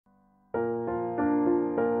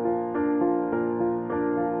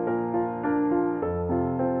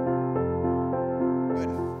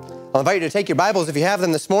I'll invite you to take your Bibles, if you have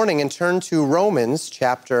them this morning, and turn to Romans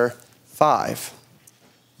chapter 5.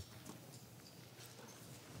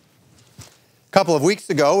 A couple of weeks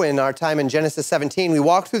ago, in our time in Genesis 17, we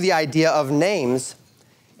walked through the idea of names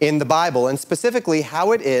in the Bible, and specifically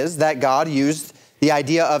how it is that God used the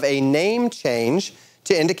idea of a name change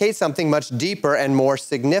to indicate something much deeper and more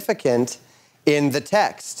significant in the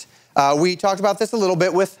text. We talked about this a little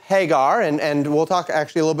bit with Hagar, and we'll talk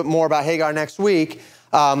actually a little bit more about Hagar next week.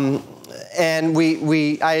 I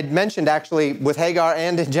had mentioned actually with Hagar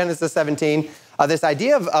and in Genesis 17, this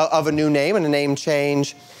idea of a new name and a name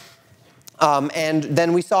change. And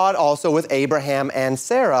then we saw it also with Abraham and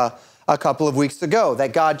Sarah a couple of weeks ago,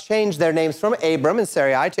 that God changed their names from Abram and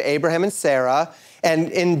Sarai to Abraham and Sarah.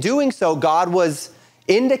 And in doing so, God was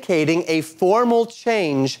indicating a formal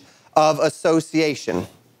change of association.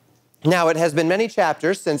 Now, it has been many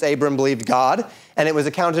chapters since Abram believed God, and it was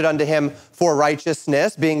accounted unto him for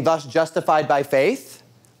righteousness, being thus justified by faith.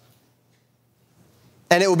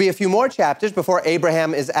 And it will be a few more chapters before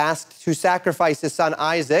Abraham is asked to sacrifice his son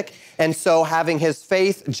Isaac, and so having his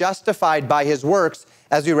faith justified by his works,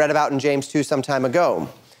 as we read about in James 2 some time ago.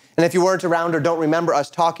 And if you weren't around or don't remember us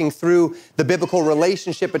talking through the biblical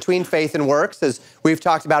relationship between faith and works, as we've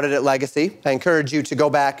talked about it at Legacy, I encourage you to go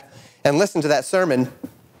back and listen to that sermon.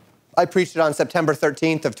 I preached it on September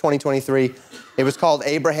 13th of 2023. It was called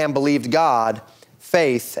Abraham Believed God,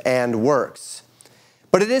 Faith and Works.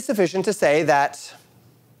 But it is sufficient to say that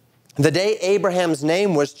the day Abraham's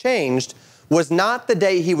name was changed was not the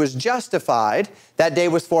day he was justified. That day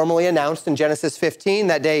was formally announced in Genesis 15.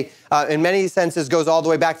 That day, in many senses, goes all the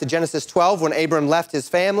way back to Genesis 12 when Abram left his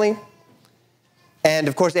family. And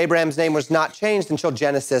of course, Abraham's name was not changed until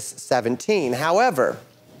Genesis 17. However,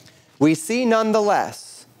 we see nonetheless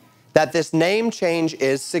that this name change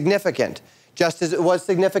is significant, just as it was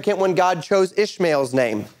significant when God chose Ishmael's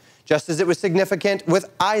name, just as it was significant with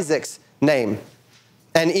Isaac's name.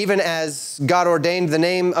 And even as God ordained the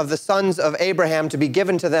name of the sons of Abraham to be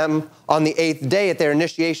given to them on the 8th day at their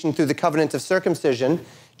initiation through the covenant of circumcision,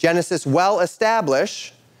 Genesis well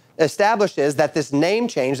establishes that this name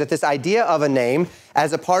change, that this idea of a name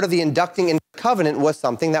as a part of the inducting into the covenant was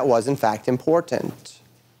something that was in fact important.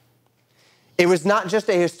 It was not just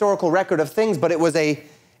a historical record of things, but it was a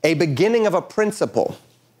beginning of a principle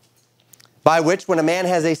by which when a man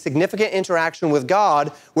has a significant interaction with God,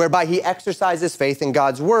 whereby he exercises faith in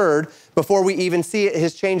God's word, before we even see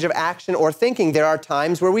his change of action or thinking, there are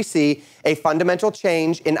times where we see a fundamental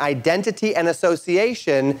change in identity and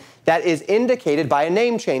association that is indicated by a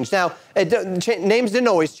name change. Now, names didn't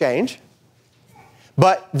always change,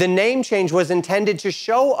 but the name change was intended to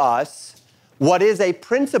show us what is a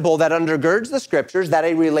principle that undergirds the scriptures, that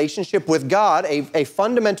a relationship with God, a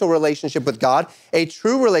fundamental relationship with God, a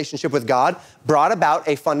true relationship with God, brought about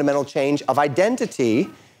a fundamental change of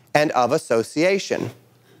identity and of association.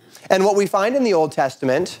 And what we find in the Old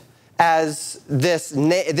Testament as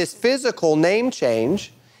this physical name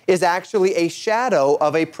change is actually a shadow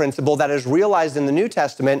of a principle that is realized in the New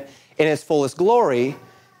Testament in its fullest glory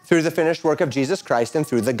through the finished work of Jesus Christ and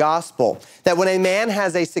through the gospel. That when a man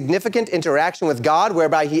has a significant interaction with God,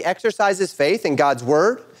 whereby he exercises faith in God's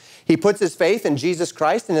word, he puts his faith in Jesus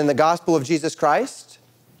Christ and in the gospel of Jesus Christ,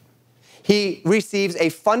 he receives a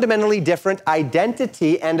fundamentally different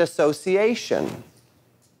identity and association.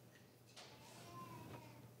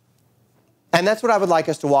 And that's what I would like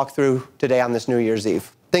us to walk through today on this New Year's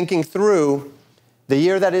Eve. Thinking through the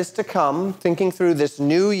year that is to come, thinking through this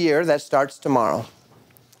new year that starts tomorrow.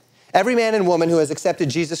 Every man and woman who has accepted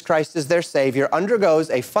Jesus Christ as their Savior undergoes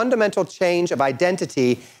a fundamental change of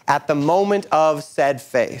identity at the moment of said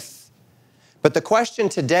faith. But the question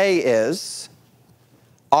today is,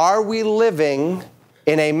 are we living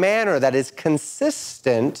in a manner that is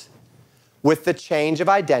consistent with the change of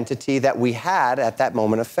identity that we had at that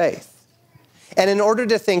moment of faith? And in order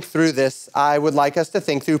to think through this, I would like us to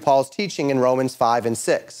think through Paul's teaching in Romans 5 and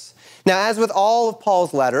 6. Now, as with all of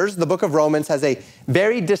Paul's letters, the book of Romans has a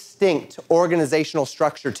very distinct organizational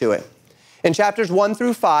structure to it. In chapters 1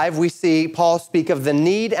 through 5, we see Paul speak of the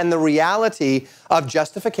need and the reality of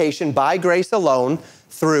justification by grace alone,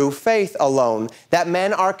 through faith alone, that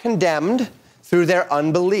men are condemned through their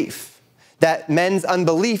unbelief, that men's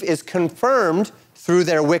unbelief is confirmed through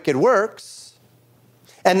their wicked works,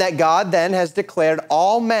 and that God then has declared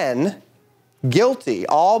all men guilty,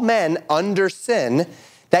 all men under sin,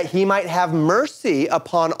 that he might have mercy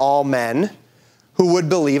upon all men who would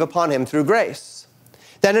believe upon him through grace.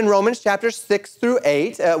 Then in Romans chapters 6 through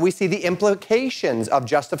 8, we see the implications of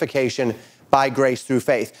justification by grace through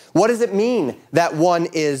faith. What does it mean that one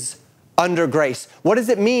is under grace? What does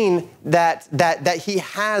it mean that he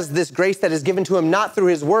has this grace that is given to him not through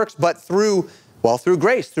his works, but through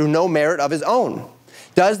grace, through no merit of his own?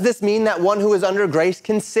 Does this mean that one who is under grace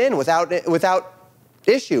can sin without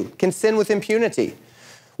issue, can sin with impunity?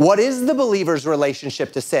 What is the believer's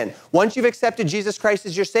relationship to sin? Once you've accepted Jesus Christ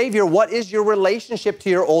as your Savior, what is your relationship to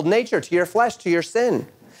your old nature, to your flesh, to your sin?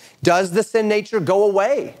 Does the sin nature go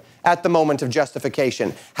away at the moment of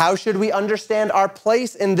justification? How should we understand our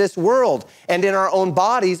place in this world and in our own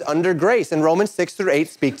bodies under grace? And Romans 6 through 8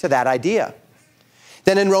 speak to that idea.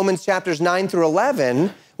 Then in Romans chapters 9 through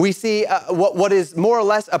 11, we see what is more or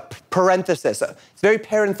less a parenthesis. It's very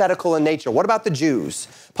parenthetical in nature. What about the Jews?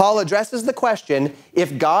 Paul addresses the question,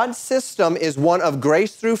 if God's system is one of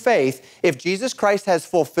grace through faith, if Jesus Christ has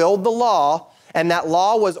fulfilled the law, and that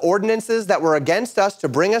law was ordinances that were against us to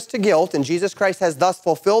bring us to guilt, and Jesus Christ has thus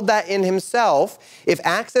fulfilled that in himself, if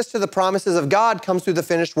access to the promises of God comes through the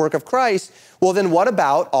finished work of Christ, well then what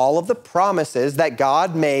about all of the promises that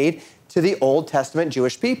God made to the Old Testament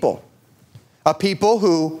Jewish people? A people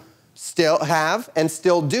who still have and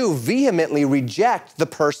still do vehemently reject the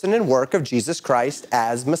person and work of Jesus Christ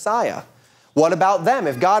as Messiah. What about them?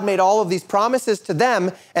 If God made all of these promises to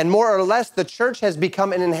them, and more or less the church has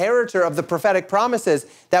become an inheritor of the prophetic promises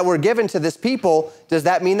that were given to this people, does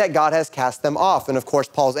that mean that God has cast them off? And of course,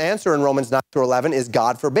 Paul's answer in Romans 9 through 11 is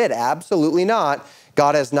God forbid. Absolutely not.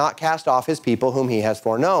 God has not cast off his people whom he has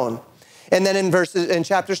foreknown. And then in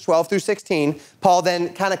chapters 12 through 16, Paul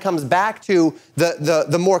then kind of comes back to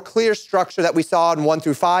the more clear structure that we saw in 1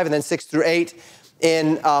 through 5 and then 6 through 8.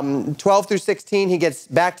 In 12 through 16, he gets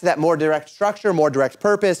back to that more direct structure, more direct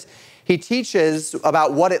purpose. He teaches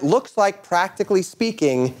about what it looks like, practically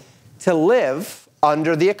speaking, to live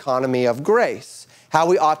under the economy of grace, how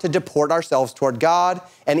we ought to deport ourselves toward God,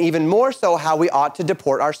 and even more so, how we ought to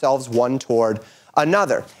deport ourselves one toward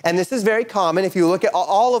another. And this is very common. If you look at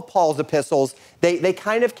all of Paul's epistles, they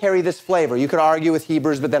kind of carry this flavor. You could argue with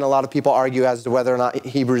Hebrews, but then a lot of people argue as to whether or not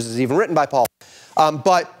Hebrews is even written by Paul.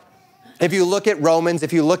 But if you look at Romans,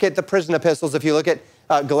 if you look at the prison epistles, if you look at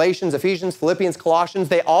Galatians, Ephesians, Philippians, Colossians,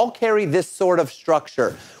 they all carry this sort of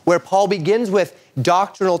structure where Paul begins with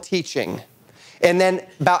doctrinal teaching. And then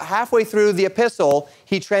about halfway through the epistle,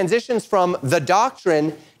 he transitions from the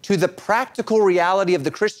doctrine to the practical reality of the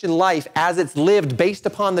Christian life as it's lived based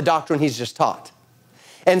upon the doctrine he's just taught.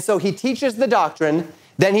 And so he teaches the doctrine,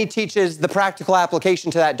 then he teaches the practical application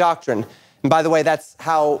to that doctrine. And by the way, that's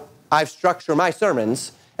how I structure my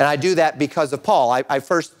sermons. And I do that because of Paul. I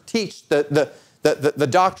first teach the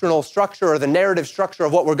doctrinal structure or the narrative structure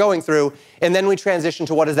of what we're going through, and then we transition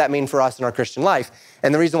to what does that mean for us in our Christian life.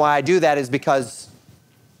 And the reason why I do that is because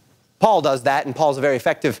Paul does that, and Paul's a very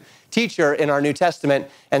effective teacher in our New Testament,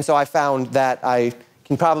 and so I found that I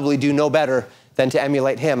can probably do no better than to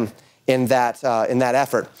emulate him in that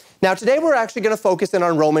effort. Now, today we're actually going to focus in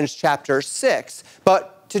on Romans chapter 6,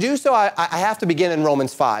 but to do so, I have to begin in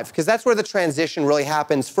Romans 5, because that's where the transition really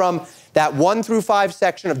happens from that 1 through 5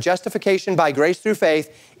 section of justification by grace through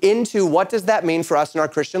faith into what does that mean for us in our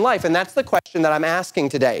Christian life? And that's the question that I'm asking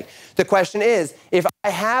today. The question is, if I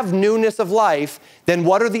have newness of life, then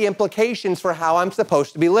what are the implications for how I'm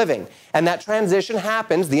supposed to be living? And that transition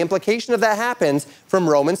happens, the implication of that happens from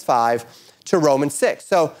Romans 5 to Romans 6.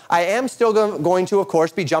 So I am still going to, of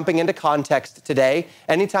course, be jumping into context today.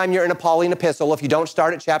 Anytime you're in a Pauline epistle, if you don't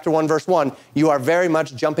start at chapter 1, verse 1, you are very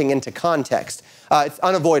much jumping into context. It's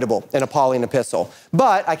unavoidable in a Pauline epistle.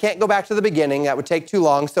 But I can't go back to the beginning. That would take too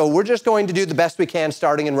long. So we're just going to do the best we can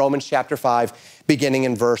starting in Romans chapter 5, beginning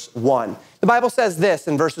in verse 1. The Bible says this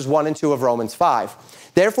in verses 1 and 2 of Romans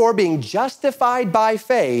 5. Therefore, being justified by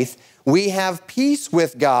faith, we have peace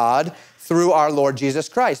with God through our Lord Jesus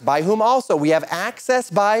Christ, by whom also we have access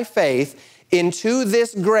by faith into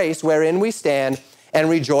this grace wherein we stand and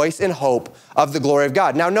rejoice in hope of the glory of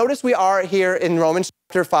God. Now notice we are here in Romans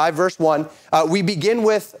chapter 5, verse 1. We begin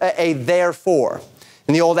with a therefore.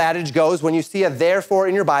 And the old adage goes, when you see a therefore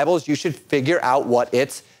in your Bibles, you should figure out what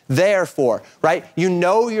it's there for, right? You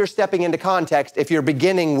know you're stepping into context if you're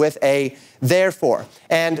beginning with a therefore.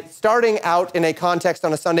 And starting out in a context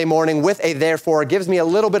on a Sunday morning with a therefore gives me a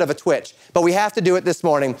little bit of a twitch, but we have to do it this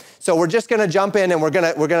morning. So we're just going to jump in and we're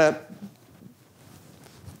going to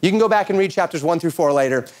you can go back and read chapters 1 through 4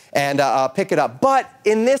 later and pick it up. But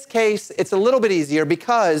in this case, it's a little bit easier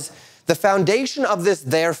because the foundation of this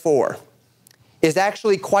therefore is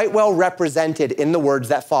actually quite well represented in the words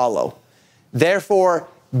that follow. Therefore,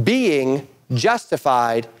 being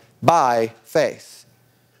justified by faith.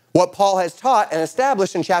 What Paul has taught and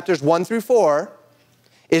established in chapters 1 through 4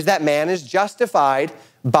 is that man is justified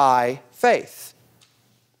by faith.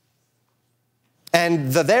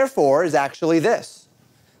 And the therefore is actually this,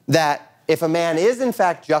 that if a man is in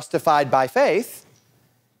fact justified by faith,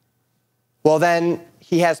 well then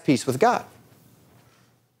he has peace with God.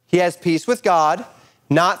 He has peace with God,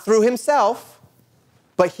 not through himself,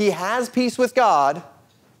 but he has peace with God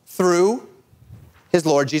through his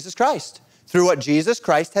Lord Jesus Christ, through what Jesus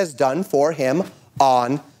Christ has done for him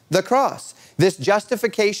on the cross. This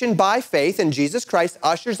justification by faith in Jesus Christ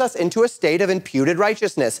ushers us into a state of imputed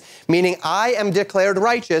righteousness, meaning I am declared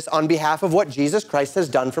righteous on behalf of what Jesus Christ has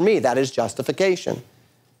done for me. That is justification.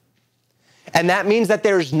 And that means that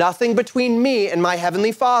there's nothing between me and my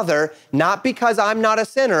Heavenly Father, not because I'm not a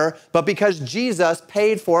sinner, but because Jesus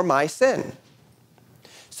paid for my sin.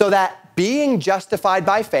 So that being justified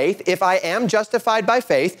by faith, if I am justified by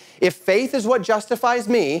faith, if faith is what justifies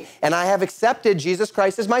me, and I have accepted Jesus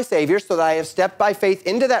Christ as my Savior, so that I have stepped by faith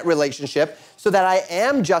into that relationship, so that I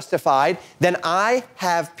am justified, then I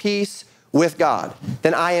have peace with God.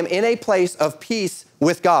 Then I am in a place of peace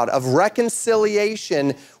with God, of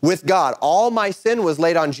reconciliation with God. All my sin was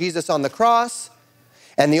laid on Jesus on the cross,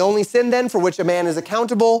 and the only sin then for which a man is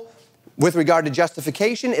accountable with regard to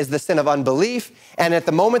justification is the sin of unbelief. And at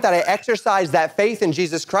the moment that I exercise that faith in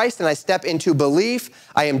Jesus Christ and I step into belief,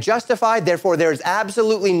 I am justified. Therefore, there is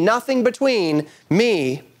absolutely nothing between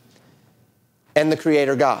me and the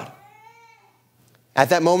Creator God. At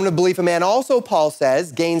that moment of belief, a man also, Paul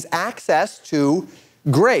says, gains access to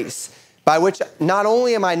grace, by which not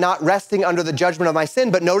only am I not resting under the judgment of my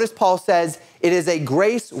sin, but notice Paul says it is a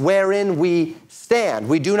grace wherein we stand.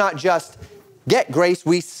 We do not just get grace,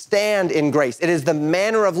 we stand in grace. It is the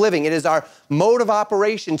manner of living. It is our mode of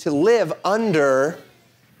operation to live under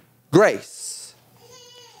grace.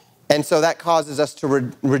 And so that causes us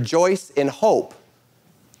to rejoice in hope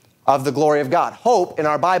of the glory of God. Hope in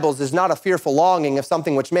our Bibles is not a fearful longing of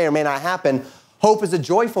something which may or may not happen. Hope is a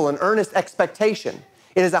joyful and earnest expectation.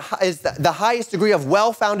 It is the highest degree of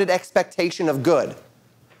well-founded expectation of good.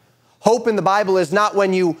 Hope in the Bible is not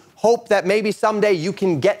when you hope that maybe someday you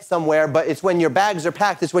can get somewhere, but it's when your bags are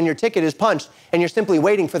packed, it's when your ticket is punched, and you're simply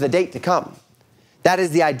waiting for the date to come. That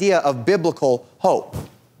is the idea of biblical hope.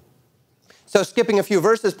 So skipping a few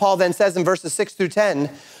verses, Paul then says in verses 6 through 10,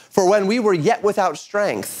 "For when we were yet without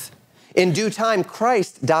strength, in due time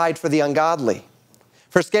Christ died for the ungodly.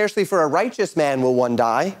 For scarcely for a righteous man will one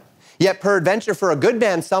die, yet peradventure for a good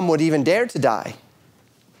man some would even dare to die.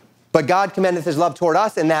 But God commendeth his love toward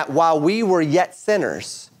us in that while we were yet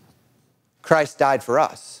sinners, Christ died for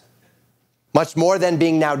us. Much more than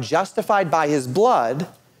being now justified by his blood,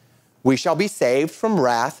 we shall be saved from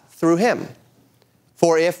wrath through him.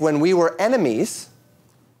 For if when we were enemies,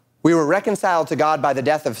 we were reconciled to God by the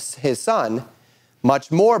death of his Son, much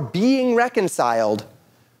more being reconciled,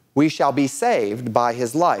 we shall be saved by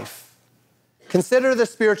his life." Consider the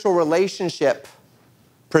spiritual relationship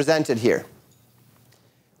presented here.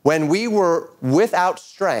 When we were without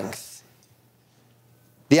strength,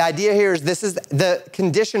 the idea here is this is the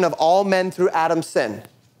condition of all men through Adam's sin.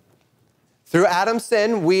 Through Adam's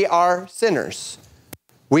sin, we are sinners.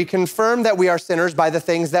 We confirm that we are sinners by the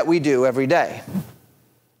things that we do every day.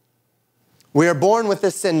 We are born with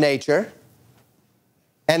this sin nature,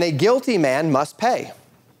 and a guilty man must pay.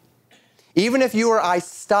 Even if you or I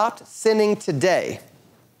stopped sinning today,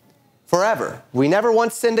 forever, we never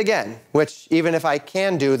once sinned again, which even if I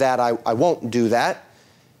can do that, I won't do that.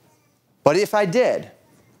 But if I did,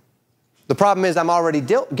 the problem is I'm already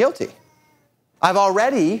guilty. I've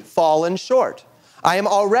already fallen short. I am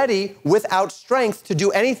already without strength to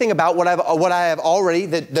do anything about what I have already,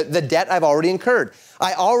 the debt I've already incurred.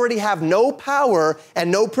 I already have no power and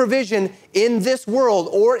no provision in this world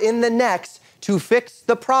or in the next to fix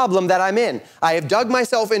the problem that I'm in. I have dug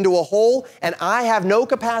myself into a hole and I have no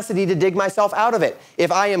capacity to dig myself out of it.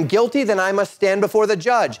 If I am guilty, then I must stand before the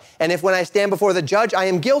judge. And if when I stand before the judge, I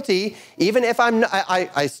am guilty, even if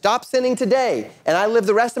I stop sinning today and I live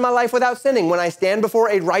the rest of my life without sinning, when I stand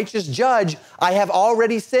before a righteous judge, I have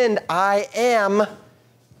already sinned. I am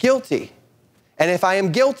guilty. And if I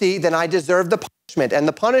am guilty, then I deserve the punishment. And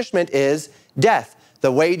the punishment is death.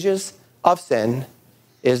 The wages of sin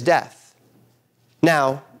is death.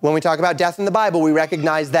 Now, when we talk about death in the Bible, we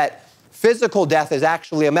recognize that physical death is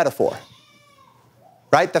actually a metaphor,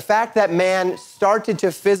 right? The fact that man started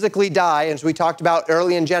to physically die, as we talked about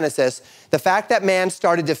early in Genesis, the fact that man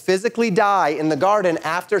started to physically die in the garden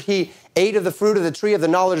after he ate of the fruit of the tree of the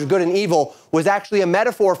knowledge of good and evil was actually a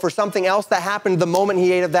metaphor for something else that happened the moment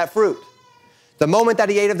he ate of that fruit. The moment that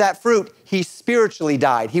he ate of that fruit, he spiritually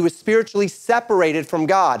died. He was spiritually separated from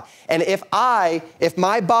God. And if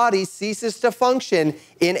my body ceases to function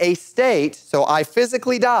in a state, so I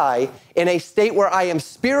physically die, in a state where I am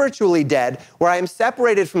spiritually dead, where I am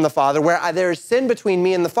separated from the Father, where there is sin between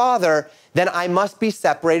me and the Father, then I must be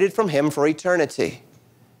separated from him for eternity.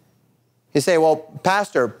 You say, well,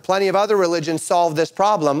 Pastor, plenty of other religions solve this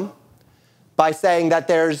problem by saying that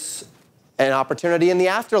there's an opportunity in the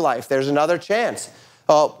afterlife. There's another chance.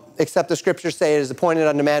 Well, except the scriptures say it is appointed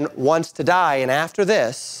unto man once to die, and after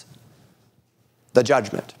this, the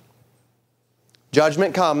judgment.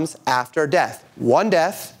 Judgment comes after death. One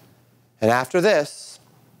death, and after this,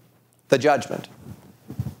 the judgment.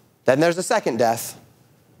 Then there's a second death,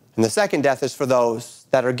 and the second death is for those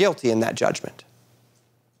that are guilty in that judgment.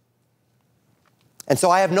 And so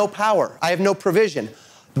I have no power. I have no provision.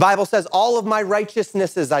 The Bible says all of my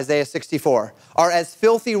righteousnesses, Isaiah 64, are as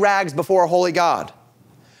filthy rags before a holy God.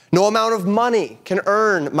 No amount of money can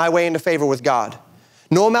earn my way into favor with God.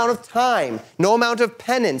 No amount of time, no amount of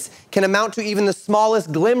penance can amount to even the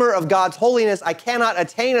smallest glimmer of God's holiness. I cannot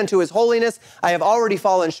attain unto his holiness. I have already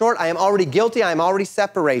fallen short. I am already guilty. I am already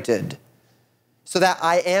separated. So that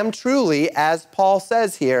I am truly, as Paul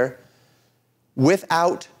says here,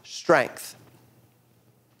 without strength.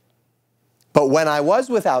 But when I was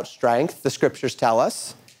without strength, the scriptures tell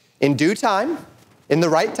us, in due time, in the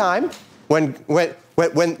right time, when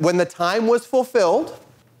the time was fulfilled,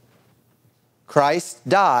 Christ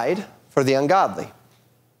died for the ungodly.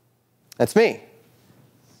 That's me.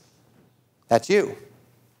 That's you.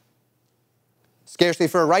 Scarcely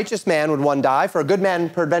for a righteous man would one die. For a good man,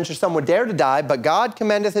 peradventure, some would dare to die. But God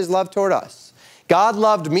commendeth his love toward us. God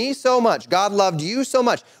loved me so much. God loved you so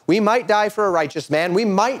much. We might die for a righteous man. We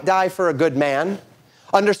might die for a good man.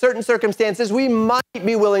 Under certain circumstances, we might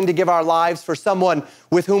be willing to give our lives for someone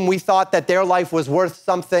with whom we thought that their life was worth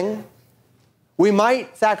something. We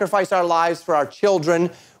might sacrifice our lives for our children.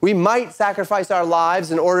 We might sacrifice our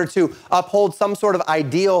lives in order to uphold some sort of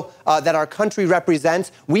ideal that our country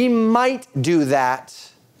represents. We might do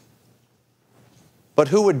that. But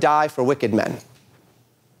who would die for wicked men?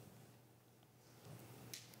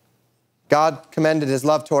 God commended his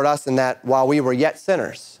love toward us in that while we were yet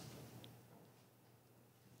sinners,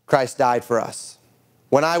 Christ died for us.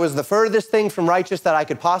 When I was the furthest thing from righteous that I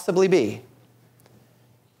could possibly be,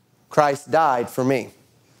 Christ died for me.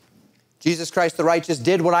 Jesus Christ the righteous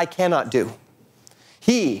did what I cannot do.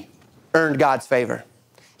 He earned God's favor.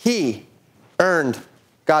 He earned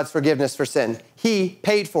God's forgiveness for sin. He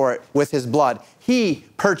paid for it with his blood. He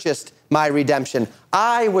purchased my redemption.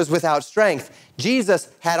 I was without strength. Jesus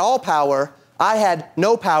had all power. I had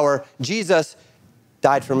no power. Jesus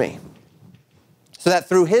died for me, so that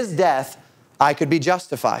through his death, I could be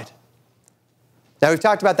justified. Now, we've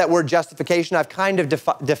talked about that word justification. I've kind of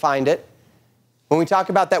defined it. When we talk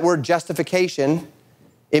about that word justification,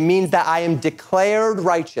 it means that I am declared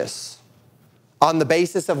righteous on the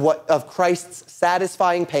basis of Christ's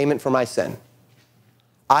satisfying payment for my sin.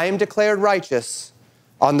 I am declared righteous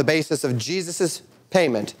on the basis of Jesus'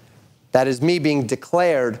 payment. That is me being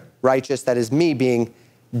declared righteous. That is me being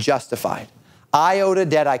justified. I owed a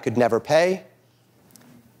debt I could never pay.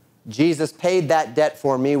 Jesus paid that debt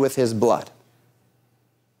for me with his blood.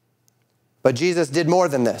 But Jesus did more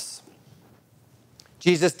than this.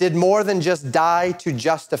 Jesus did more than just die to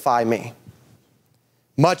justify me.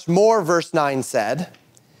 Much more, verse 9 said,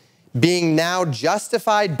 being now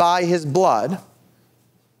justified by his blood,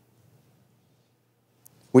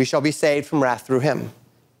 we shall be saved from wrath through him.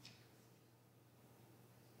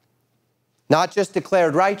 Not just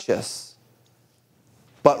declared righteous,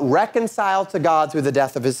 but reconciled to God through the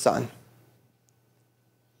death of his son.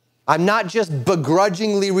 I'm not just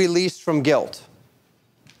begrudgingly released from guilt.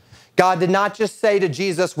 God did not just say to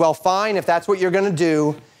Jesus, well, fine, if that's what you're going to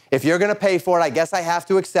do, if you're going to pay for it, I guess I have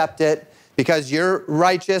to accept it because you're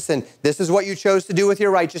righteous and this is what you chose to do with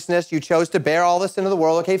your righteousness. You chose to bear all this into the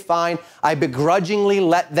world. Okay, fine. I begrudgingly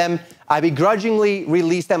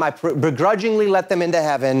release them. I begrudgingly let them into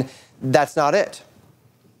heaven. That's not it.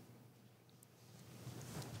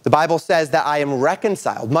 The Bible says that I am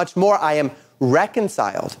reconciled. Much more, I am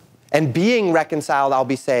reconciled. And being reconciled, I'll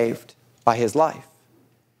be saved by his life.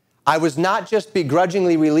 I was not just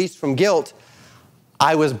begrudgingly released from guilt.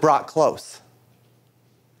 I was brought close.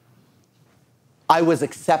 I was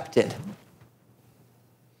accepted.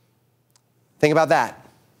 Think about that.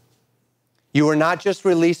 You were not just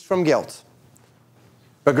released from guilt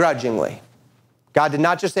begrudgingly. God did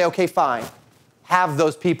not just say, okay, fine, have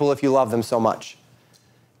those people if you love them so much.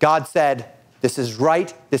 God said, this is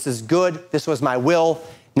right, this is good, this was my will.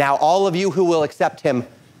 Now all of you who will accept him,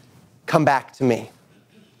 come back to me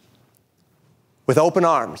with open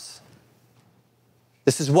arms.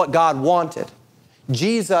 This is what God wanted.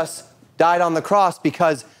 Jesus died on the cross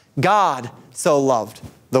because God so loved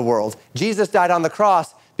the world. Jesus died on the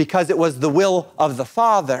cross because it was the will of the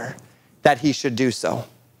Father that he should do so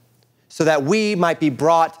that we might be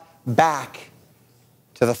brought back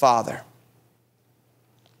to the Father.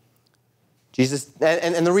 Jesus,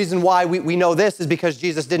 and the reason why we know this is because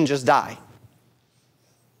Jesus didn't just die.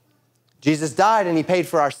 Jesus died and he paid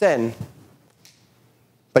for our sin,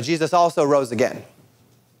 but Jesus also rose again.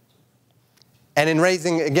 And in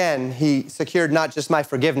raising again, he secured not just my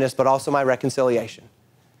forgiveness, but also my reconciliation.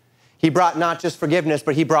 He brought not just forgiveness,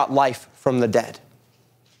 but he brought life from the dead.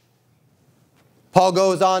 Paul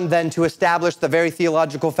goes on then to establish the very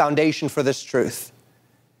theological foundation for this truth.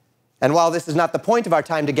 And while this is not the point of our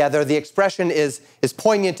time together, the expression is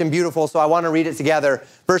poignant and beautiful, so I want to read it together.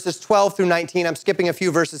 Verses 12 through 19, I'm skipping a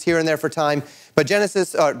few verses here and there for time, but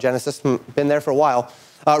Genesis, been there for a while.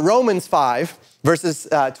 Romans 5, verses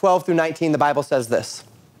 12 through 19, the Bible says this.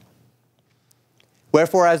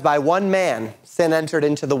 Wherefore, as by one man sin entered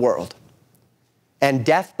into the world, and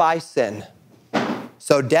death by sin,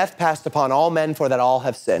 so death passed upon all men, for that all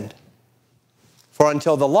have sinned. For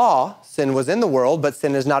until the law, sin was in the world, but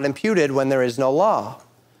sin is not imputed when there is no law.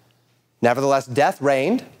 Nevertheless, death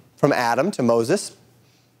reigned from Adam to Moses,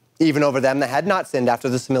 even over them that had not sinned after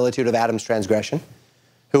the similitude of Adam's transgression,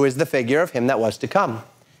 who is the figure of him that was to come.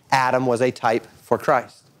 Adam was a type for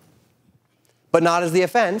Christ. But not as the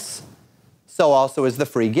offense, so also is the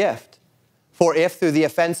free gift. For if through the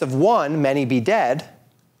offense of one many be dead,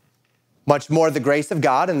 much more the grace of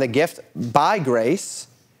God and the gift by grace,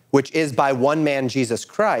 which is by one man Jesus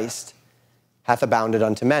Christ, hath abounded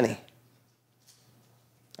unto many.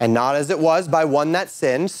 And not as it was by one that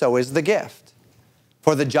sinned, so is the gift.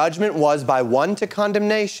 For the judgment was by one to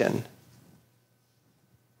condemnation,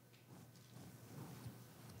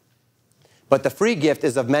 but the free gift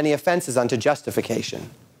is of many offenses unto justification.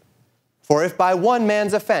 For if by one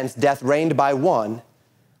man's offense death reigned by one,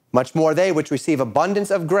 much more they which receive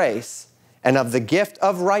abundance of grace and of the gift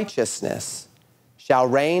of righteousness shall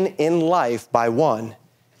reign in life by one,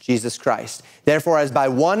 Jesus Christ. Therefore, as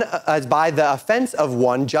by the offense of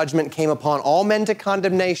one, judgment came upon all men to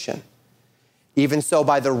condemnation, even so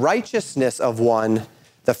by the righteousness of one,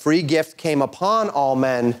 the free gift came upon all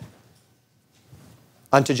men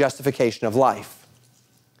unto justification of life.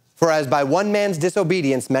 For as by one man's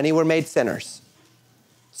disobedience many were made sinners,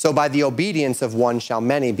 so by the obedience of one shall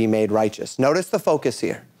many be made righteous. Notice the focus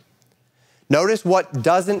here. Notice what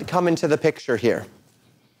doesn't come into the picture here.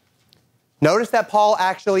 Notice that Paul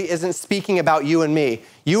actually isn't speaking about you and me.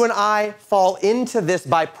 You and I fall into this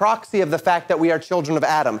by proxy of the fact that we are children of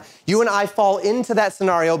Adam. You and I fall into that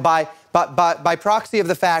scenario by proxy of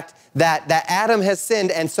the fact that Adam has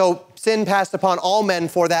sinned, and so sin passed upon all men,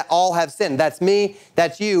 for that all have sinned. That's me,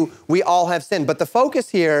 that's you, we all have sinned. But the focus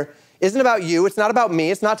here isn't about you, it's not about me,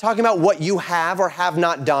 it's not talking about what you have or have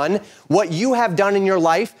not done. What you have done in your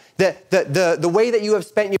life, the way that you have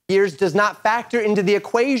spent your years does not factor into the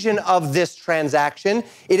equation of this transaction.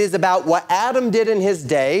 It is about what Adam did in his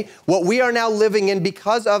day, what we are now living in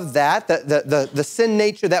because of that, the sin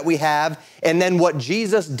nature that we have, and then what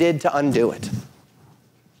Jesus did to undo it.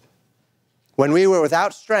 When we were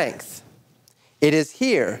without strength, it is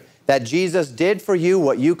here that Jesus did for you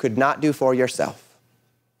what you could not do for yourself.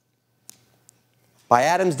 By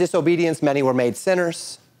Adam's disobedience, many were made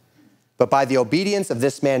sinners, but by the obedience of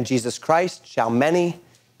this man, Jesus Christ, shall many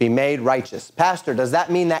be made righteous. Pastor, does that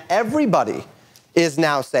mean that everybody is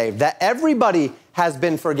now saved, that everybody has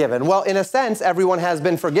been forgiven? Well, in a sense, everyone has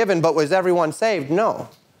been forgiven, but was everyone saved? No.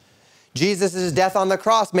 Jesus' death on the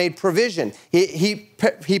cross made provision. He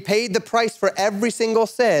paid the price for every single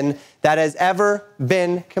sin that has ever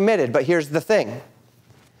been committed. But here's the thing.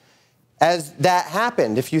 As that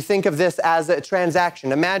happened, if you think of this as a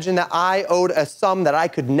transaction, imagine that I owed a sum that I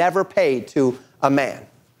could never pay to a man.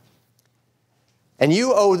 And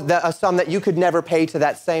you owed a sum that you could never pay to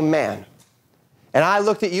that same man. And I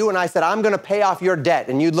looked at you and I said, I'm going to pay off your debt.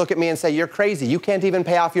 And you'd look at me and say, you're crazy. You can't even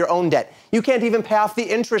pay off your own debt. You can't even pay off the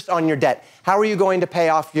interest on your debt. How are you going to pay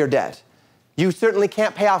off your debt? You certainly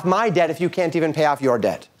can't pay off my debt if you can't even pay off your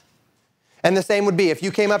debt. And the same would be if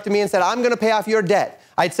you came up to me and said, I'm going to pay off your debt.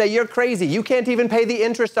 I'd say, you're crazy. You can't even pay the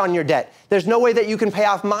interest on your debt. There's no way that you can pay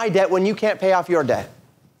off my debt when you can't pay off your debt.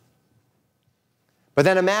 But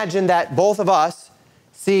then imagine that both of us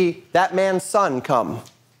see that man's son come.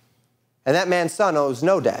 And that man's son owes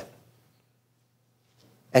no debt.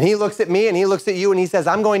 And he looks at me and he looks at you and he says,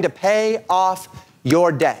 I'm going to pay off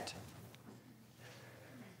your debt.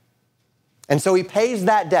 And so he pays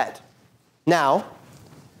that debt. Now,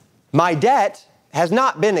 my debt has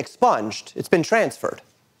not been expunged. It's been transferred.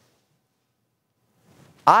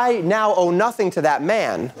 I now owe nothing to that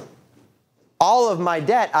man. All of my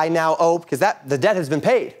debt I now owe, because the debt has been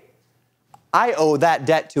paid. I owe that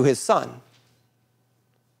debt to his son.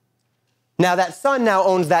 Now that son now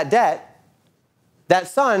owns that debt. That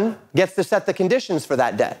son gets to set the conditions for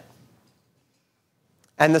that debt.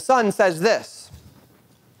 And the son says this: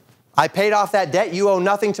 I paid off that debt. You owe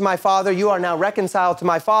nothing to my father. You are now reconciled to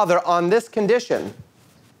my father on this condition,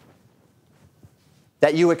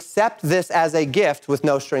 that you accept this as a gift with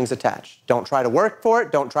no strings attached. Don't try to work for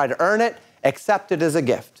it. Don't try to earn it. Accept it as a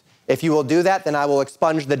gift. If you will do that, then I will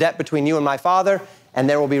expunge the debt between you and my father, and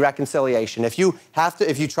there will be reconciliation. If you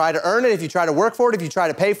try to earn it, if you try to work for it, if you try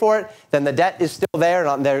to pay for it, then the debt is still there,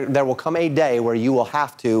 and there will come a day where you will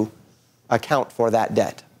have to account for that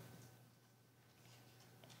debt.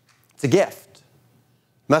 It's a gift.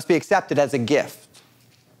 It must be accepted as a gift.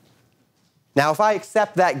 Now, if I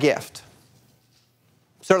accept that gift,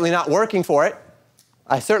 certainly not working for it,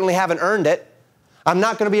 I certainly haven't earned it, I'm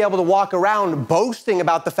not going to be able to walk around boasting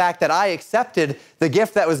about the fact that I accepted the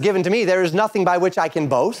gift that was given to me. There is nothing by which I can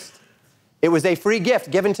boast. It was a free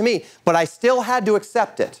gift given to me, but I still had to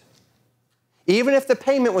accept it. Even if the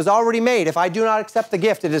payment was already made, if I do not accept the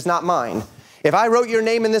gift, it is not mine. If I wrote your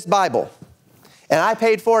name in this Bible and I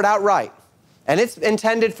paid for it outright, and it's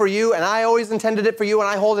intended for you, and I always intended it for you, and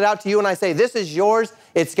I hold it out to you and I say, this is yours,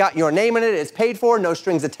 it's got your name in it, it's paid for, no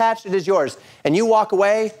strings attached, it is yours. And you walk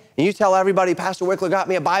away and you tell everybody, Pastor Wikler got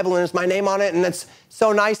me a Bible and it's my name on it and it's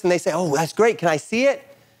so nice, and they say, oh, that's great, can I see it?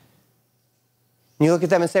 And you look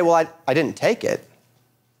at them and say, well, I didn't take it.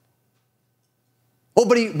 Oh,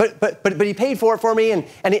 but he paid for it for me,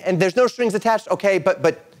 and there's no strings attached. Okay,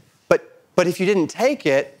 but if you didn't take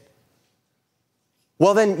it,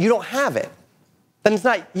 well, then you don't have it. Then it's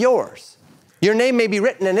not yours. Your name may be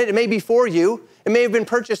written in it. It may be for you. It may have been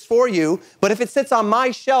purchased for you. But if it sits on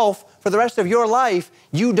my shelf for the rest of your life,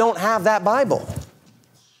 you don't have that Bible.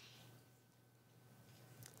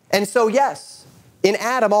 And so, yes, in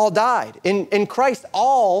Adam all died. In Christ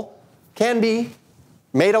all can be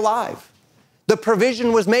made alive. The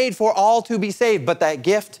provision was made for all to be saved, but that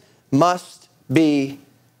gift must be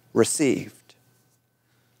received.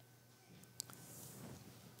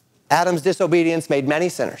 Adam's disobedience made many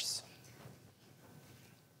sinners.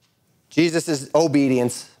 Jesus'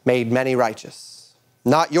 obedience made many righteous.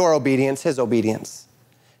 Not your obedience, his obedience.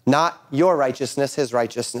 Not your righteousness, his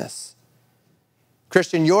righteousness.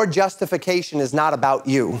 Christian, your justification is not about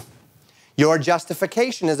you. Your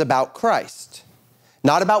justification is about Christ.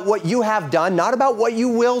 Not about what you have done, not about what you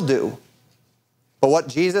will do, but what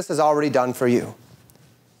Jesus has already done for you.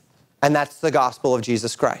 And that's the gospel of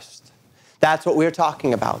Jesus Christ. That's what we're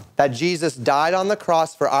talking about. That Jesus died on the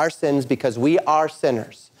cross for our sins because we are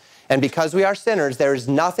sinners. And because we are sinners, there is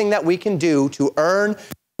nothing that we can do to earn,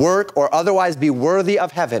 work, or otherwise be worthy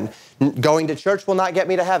of heaven. Going to church will not get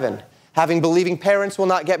me to heaven. Having believing parents will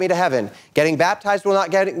not get me to heaven. Getting baptized will not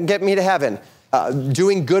get me to heaven.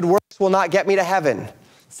 Doing good works will not get me to heaven.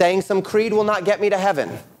 Saying some creed will not get me to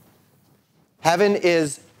heaven. Heaven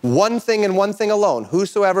is one thing and one thing alone.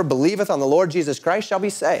 Whosoever believeth on the Lord Jesus Christ shall be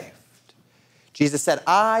saved. Jesus said,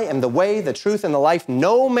 I am the way, the truth, and the life.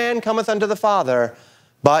 No man cometh unto the Father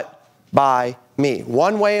but by me.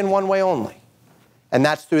 One way and one way only. And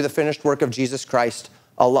that's through the finished work of Jesus Christ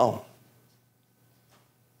alone.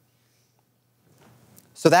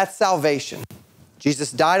 So that's salvation.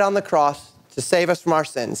 Jesus died on the cross to save us from our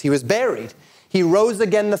sins. He was buried. He rose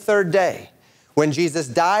again the third day. When Jesus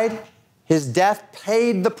died, his death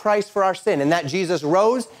paid the price for our sin. And that Jesus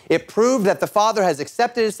rose, it proved that the Father has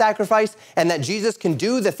accepted his sacrifice and that Jesus can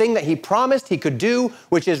do the thing that he promised he could do,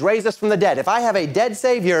 which is raise us from the dead. If I have a dead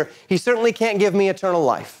Savior, he certainly can't give me eternal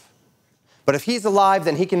life. But if he's alive,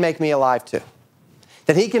 then he can make me alive too.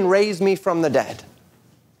 That he can raise me from the dead.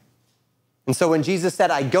 And so when Jesus said,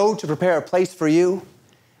 I go to prepare a place for you,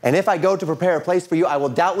 and if I go to prepare a place for you, I will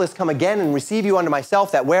doubtless come again and receive you unto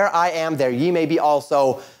myself, that where I am, there ye may be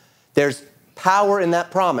also. There's power in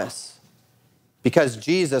that promise because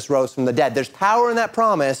Jesus rose from the dead. There's power in that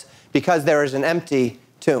promise because there is an empty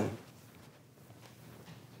tomb.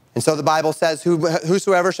 And so the Bible says,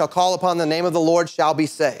 whosoever shall call upon the name of the Lord shall be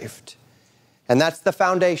saved. And that's the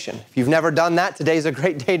foundation. If you've never done that, today's a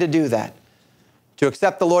great day to do that. To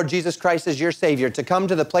accept the Lord Jesus Christ as your Savior, to come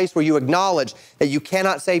to the place where you acknowledge that you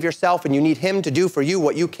cannot save yourself and you need him to do for you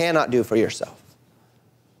what you cannot do for yourself.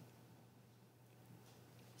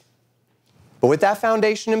 But with that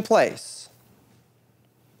foundation in place,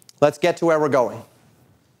 let's get to where we're going.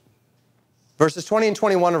 Verses 20 and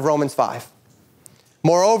 21 of Romans 5.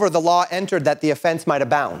 Moreover, the law entered that the offense might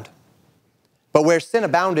abound. But where sin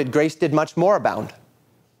abounded, grace did much more abound.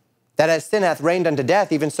 That as sin hath reigned unto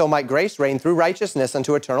death, even so might grace reign through righteousness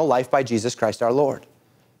unto eternal life by Jesus Christ our Lord.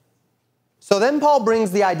 So then Paul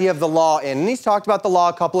brings the idea of the law in, and he's talked about the law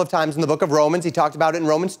a couple of times in the book of Romans. He talked about it in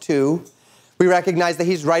Romans 2. We recognize that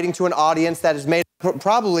he's writing to an audience that is made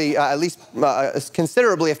probably, at least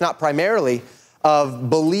considerably, if not primarily, of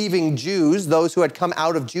believing Jews, those who had come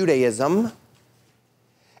out of Judaism.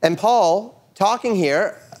 And Paul, talking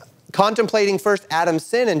here, contemplating first Adam's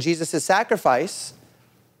sin and Jesus' sacrifice,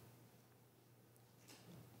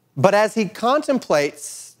 but as he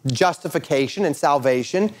contemplates justification and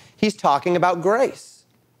salvation, he's talking about grace.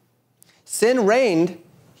 Sin reigned,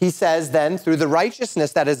 he says then, through the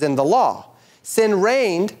righteousness that is in the law. Sin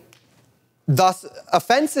reigned, thus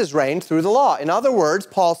offenses reigned through the law. In other words,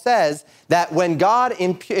 Paul says that when God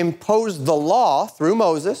imposed the law through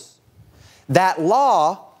Moses, that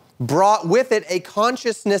law brought with it a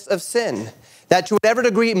consciousness of sin. That to whatever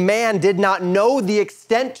degree man did not know the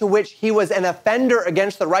extent to which he was an offender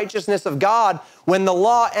against the righteousness of God, when the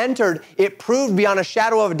law entered, it proved beyond a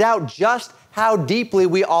shadow of a doubt just how deeply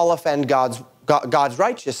we all offend God's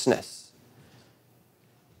righteousness.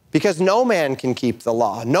 Because no man can keep the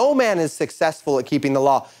law. No man is successful at keeping the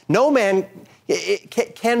law. No man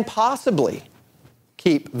can possibly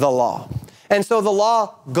keep the law. And so the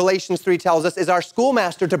law, Galatians 3 tells us, is our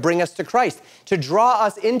schoolmaster to bring us to Christ, to draw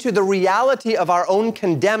us into the reality of our own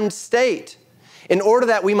condemned state, in order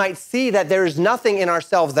that we might see that there is nothing in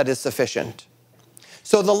ourselves that is sufficient.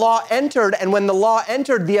 So the law entered, and when the law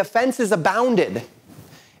entered, the offenses abounded.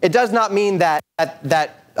 It does not mean that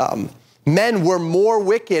men were more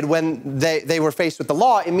wicked when they were faced with the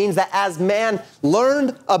law. It means that as man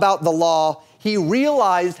learned about the law, he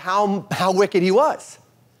realized how wicked he was.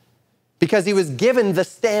 Because he was given the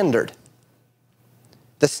standard.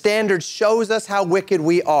 The standard shows us how wicked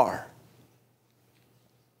we are.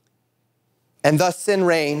 And thus sin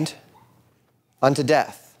reigned unto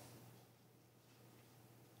death.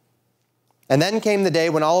 And then came the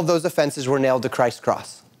day when all of those offenses were nailed to Christ's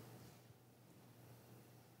cross.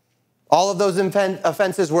 All of those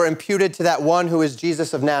offenses were imputed to that one who is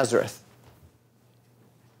Jesus of Nazareth.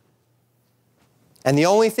 And the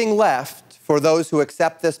only thing left for those who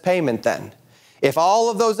accept this payment then, if all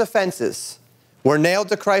of those offenses were nailed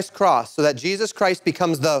to Christ's cross so that Jesus Christ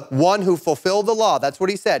becomes the one who fulfilled the law, that's what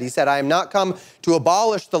he said. He said, I am not come to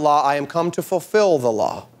abolish the law, I am come to fulfill the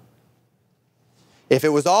law. If it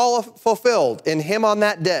was all fulfilled in him on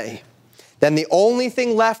that day, then the only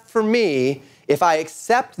thing left for me, if I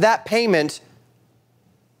accept that payment,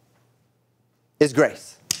 is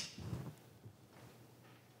grace.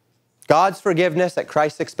 God's forgiveness at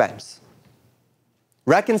Christ's expense.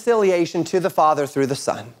 Reconciliation to the Father through the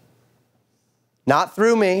Son. Not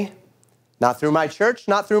through me, not through my church,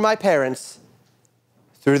 not through my parents,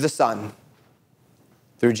 through the Son,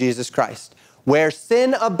 through Jesus Christ. Where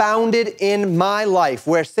sin abounded in my life,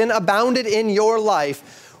 where sin abounded in your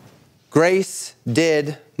life, grace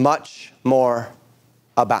did much more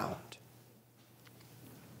abound.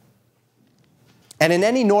 And in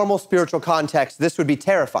any normal spiritual context, this would be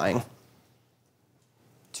terrifying.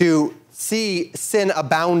 To see sin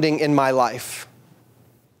abounding in my life.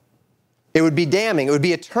 It would be damning. It would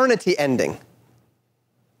be eternity ending.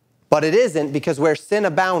 But it isn't, because where sin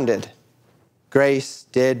abounded, grace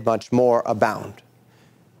did much more abound.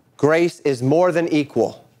 Grace is more than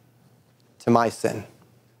equal to my sin.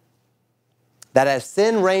 That as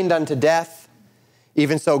sin reigned unto death,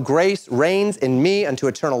 even so grace reigns in me unto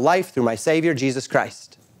eternal life through my Savior, Jesus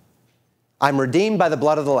Christ. I'm redeemed by the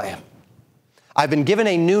blood of the Lamb. I've been given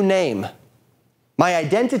a new name. My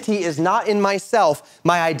identity is not in myself.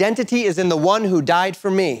 My identity is in the one who died for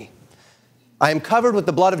me. I am covered with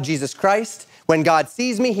the blood of Jesus Christ. When God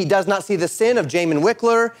sees me, he does not see the sin of Jamen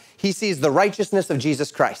Wikler. He sees the righteousness of Jesus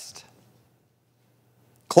Christ.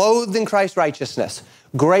 Clothed in Christ's righteousness,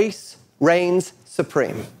 grace reigns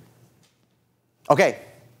supreme. Okay,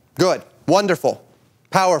 good, wonderful,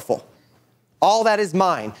 powerful. All that is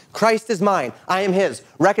mine. Christ is mine. I am his.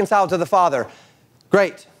 Reconciled to the Father.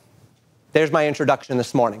 Great. There's my introduction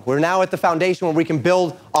this morning. We're now at the foundation where we can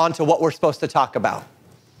build onto what we're supposed to talk about.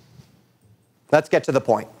 Let's get to the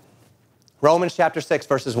point. Romans chapter 6,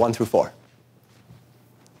 verses 1 through 4.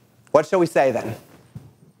 What shall we say then?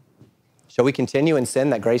 Shall we continue in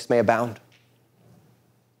sin that grace may abound?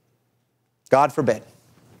 God forbid.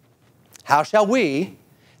 How shall we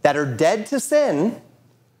that are dead to sin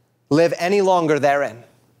live any longer therein?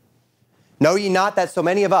 Know ye not that so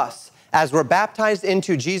many of us, as were baptized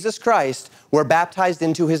into Jesus Christ, were baptized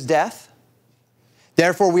into his death?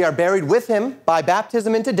 Therefore, we are buried with him by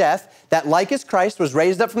baptism into death, that like as Christ was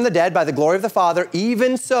raised up from the dead by the glory of the Father,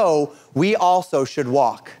 even so we also should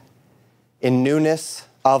walk in newness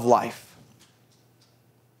of life.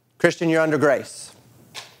 Christian, you're under grace.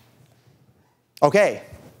 Okay,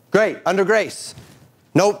 great, under grace.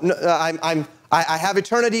 I have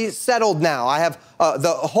eternity settled now. I have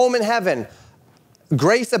the home in heaven.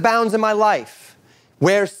 Grace abounds in my life.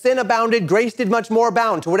 Where sin abounded, grace did much more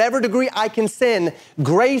abound. To whatever degree I can sin,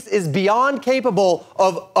 grace is beyond capable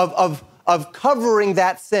of covering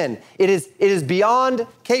that sin. It is beyond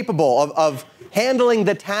capable of handling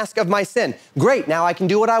the task of my sin. Great, now I can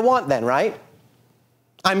do what I want then, right?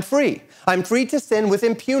 I'm free. I'm free to sin with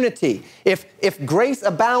impunity. If grace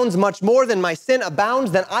abounds much more than my sin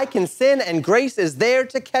abounds, then I can sin and grace is there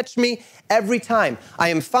to catch me every time. I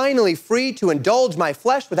am finally free to indulge my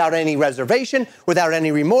flesh without any reservation, without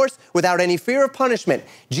any remorse, without any fear of punishment.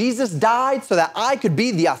 Jesus died so that I could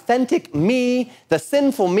be the authentic me, the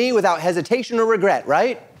sinful me without hesitation or regret,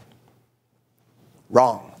 right?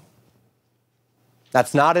 Wrong.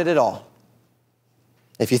 That's not it at all.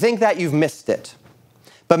 If you think that, you've missed it.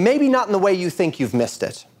 But maybe not in the way you think you've missed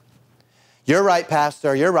it. You're right,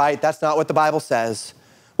 Pastor, you're right. That's not what the Bible says.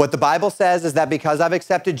 What the Bible says is that because I've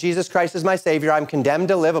accepted Jesus Christ as my Savior, I'm condemned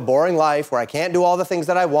to live a boring life where I can't do all the things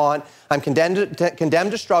that I want. I'm condemned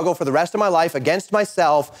to struggle for the rest of my life against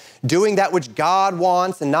myself, doing that which God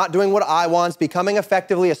wants and not doing what I want, becoming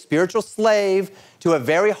effectively a spiritual slave to a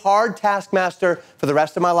very hard taskmaster for the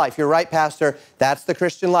rest of my life. You're right, Pastor. That's the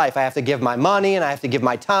Christian life. I have to give my money, and I have to give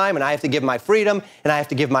my time, and I have to give my freedom, and I have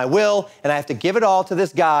to give my will, and I have to give it all to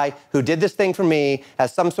this guy who did this thing for me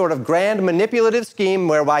as some sort of grand manipulative scheme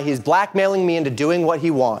whereby he's blackmailing me into doing what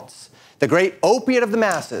he wants. The great opiate of the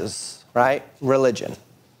masses, right? Religion.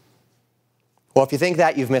 Well, if you think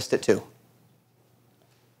that, you've missed it too.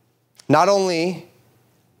 Not only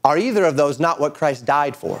are either of those not what Christ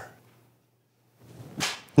died for,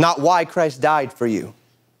 not why Christ died for you.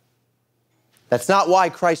 That's not why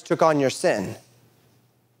Christ took on your sin.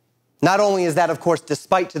 Not only is that, of course,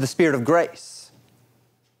 despite to the Spirit of grace,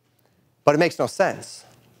 but it makes no sense.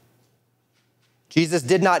 Jesus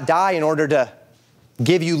did not die in order to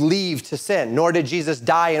give you leave to sin, nor did Jesus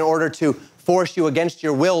die in order to force you against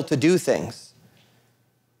your will to do things.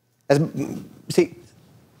 See,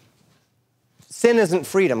 sin isn't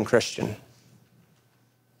freedom, Christian.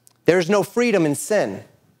 There's no freedom in sin.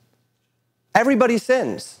 Everybody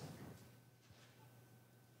sins.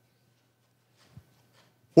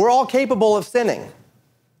 We're all capable of sinning.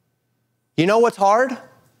 You know what's hard?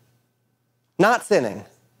 Not sinning.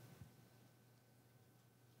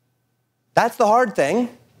 That's the hard thing.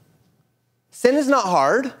 Sin is not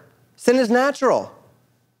hard. Sin is natural.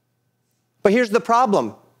 But here's the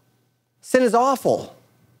problem. Sin is awful.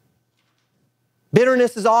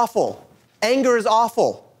 Bitterness is awful. Anger is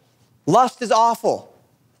awful. Lust is awful.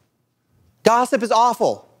 Gossip is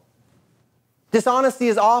awful. Dishonesty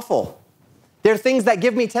is awful. There are things that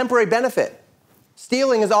give me temporary benefit.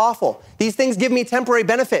 Stealing is awful. These things give me temporary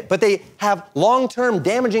benefit, but they have long-term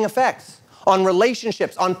damaging effects on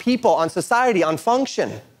relationships, on people, on society, on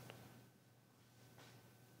function.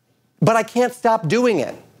 But I can't stop doing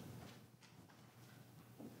it.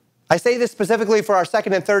 I say this specifically for our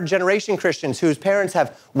second and third generation Christians whose parents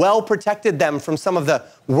have well protected them from some of the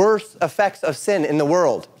worst effects of sin in the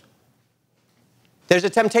world. There's a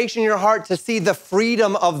temptation in your heart to see the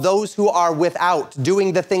freedom of those who are without,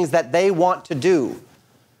 doing the things that they want to do.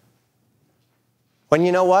 When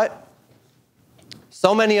you know what?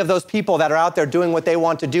 So many of those people that are out there doing what they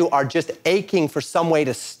want to do are just aching for some way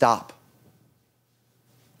to stop.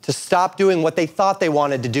 To stop doing what they thought they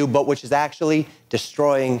wanted to do, but which is actually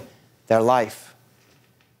destroying their life.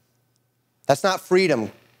 That's not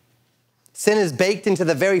freedom. Sin is baked into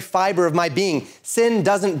the very fiber of my being. Sin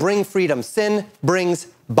doesn't bring freedom. Sin brings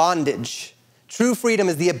bondage. True freedom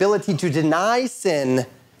is the ability to deny sin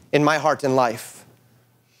in my heart and life.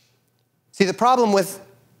 See, the problem with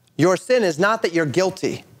your sin is not that you're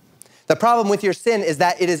guilty. The problem with your sin is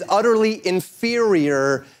that it is utterly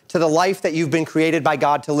inferior to the life that you've been created by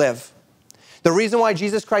God to live. The reason why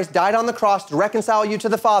Jesus Christ died on the cross to reconcile you to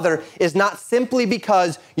the Father is not simply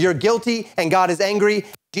because you're guilty and God is angry.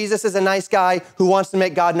 Jesus is a nice guy who wants to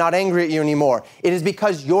make God not angry at you anymore. It is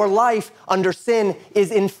because your life under sin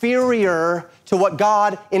is inferior to what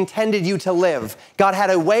God intended you to live. God had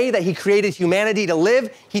a way that he created humanity to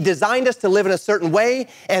live. He designed us to live in a certain way,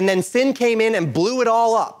 and then sin came in and blew it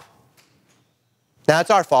all up. Now,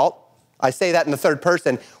 that's our fault. I say that in the third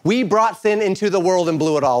person. We brought sin into the world and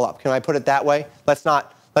blew it all up. Can I put it that way? Let's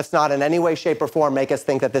not in any way, shape, or form make us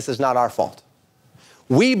think that this is not our fault.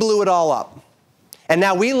 We blew it all up. And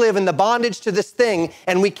now we live in the bondage to this thing,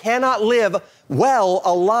 and we cannot live well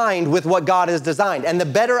aligned with what God has designed. And the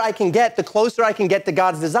better I can get, the closer I can get to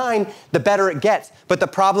God's design, the better it gets. But the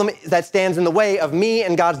problem that stands in the way of me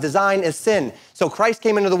and God's design is sin. So Christ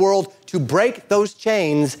came into the world to break those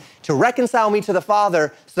chains, to reconcile me to the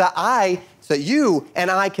Father, so that you and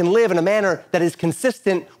I can live in a manner that is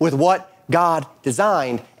consistent with what God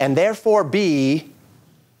designed, and therefore be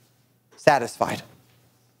satisfied.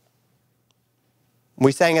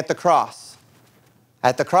 We sang at the cross.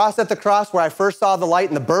 At the cross where I first saw the light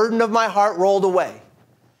and the burden of my heart rolled away.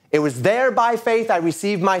 It was there by faith I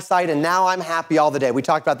received my sight, and now I'm happy all the day. We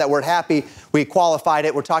talked about that word happy. We qualified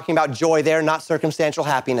it. We're talking about joy there, not circumstantial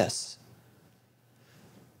happiness.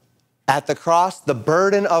 At the cross, the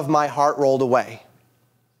burden of my heart rolled away.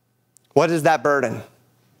 What is that burden?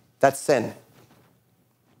 That's sin.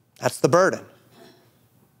 That's the burden.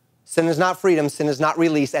 Sin is not freedom. Sin is not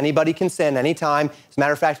release. Anybody can sin anytime. As a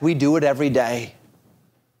matter of fact, we do it every day.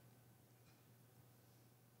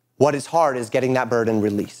 What is hard is getting that burden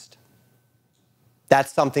released.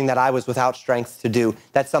 That's something that I was without strength to do.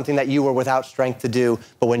 That's something that you were without strength to do.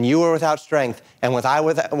 But when you were without strength, and when I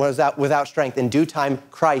was without strength, in due time,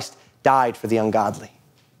 Christ died for the ungodly.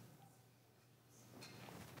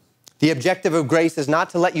 The objective of grace is not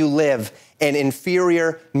to let you live an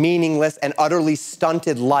inferior, meaningless, and utterly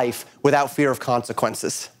stunted life without fear of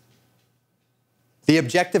consequences. The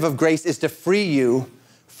objective of grace is to free you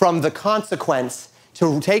from the consequence,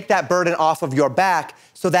 to take that burden off of your back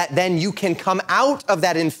so that then you can come out of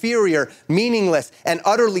that inferior, meaningless, and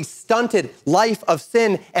utterly stunted life of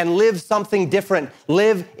sin and live something different.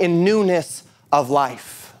 Live in newness of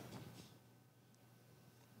life.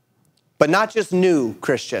 But not just new,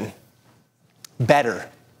 Christian. Better.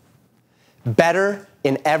 Better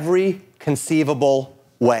in every conceivable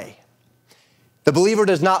way. The believer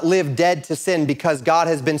does not live dead to sin because God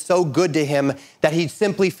has been so good to him that he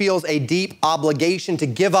simply feels a deep obligation to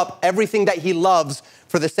give up everything that he loves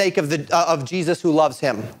for the sake of Jesus who loves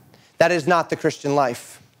him. That is not the Christian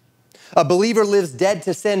life. A believer lives dead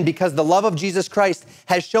to sin because the love of Jesus Christ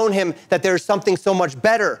has shown him that there is something so much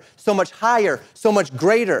better, so much higher, so much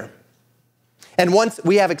greater. And once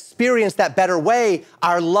we have experienced that better way,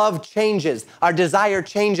 our love changes, our desire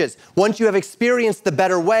changes. Once you have experienced the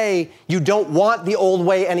better way, you don't want the old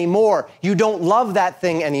way anymore. You don't love that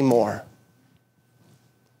thing anymore.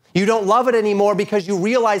 You don't love it anymore because you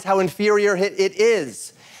realize how inferior it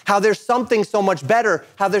is, how there's something so much better,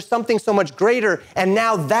 how there's something so much greater, and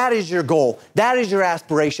now that is your goal, that is your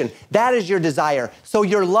aspiration, that is your desire. So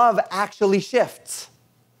your love actually shifts.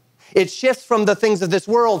 It shifts from the things of this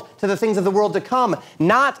world to the things of the world to come,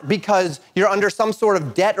 not because you're under some sort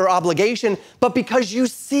of debt or obligation, but because you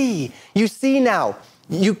see now.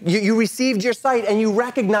 You received your sight and you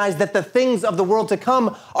recognize that the things of the world to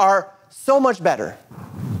come are so much better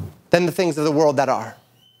than the things of the world that are.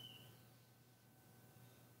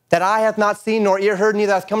 That eye hath not seen, nor ear heard,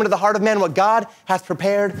 neither hath come into the heart of man what God hath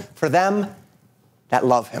prepared for them that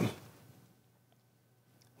love him.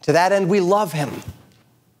 To that end, we love him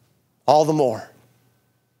all the more.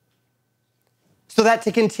 So that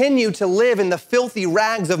to continue to live in the filthy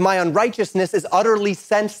rags of my unrighteousness is utterly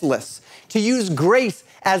senseless. To use grace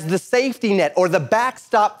as the safety net or the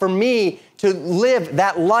backstop for me to live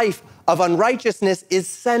that life of unrighteousness is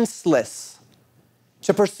senseless.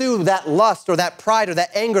 To pursue that lust or that pride or that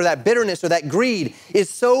anger, or that bitterness or that greed is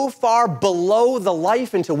so far below the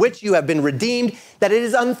life into which you have been redeemed that it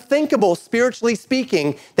is unthinkable, spiritually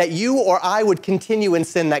speaking, that you or I would continue in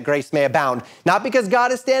sin that grace may abound. Not because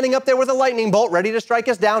God is standing up there with a lightning bolt ready to strike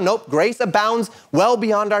us down. Nope, grace abounds well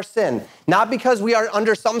beyond our sin. Not because we are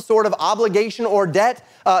under some sort of obligation or debt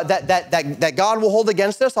that God will hold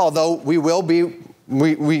against us, although we will be.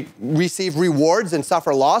 We receive rewards and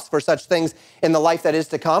suffer loss for such things in the life that is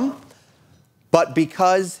to come. But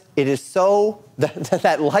because it is so,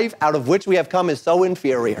 that life out of which we have come is so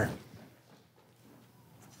inferior.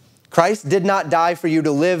 Christ did not die for you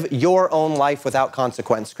to live your own life without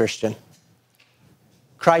consequence, Christian.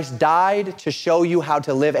 Christ died to show you how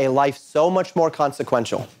to live a life so much more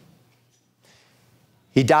consequential.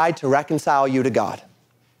 He died to reconcile you to God.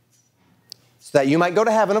 So that you might go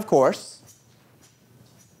to heaven, of course.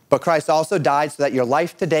 But Christ also died so that your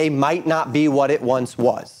life today might not be what it once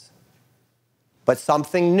was, but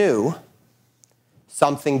something new,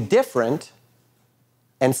 something different,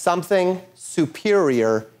 and something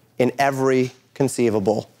superior in every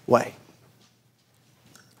conceivable way.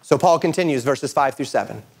 So Paul continues, verses 5 through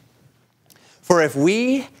 7. For if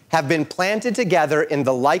we have been planted together in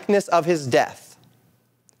the likeness of his death,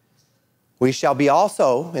 we shall be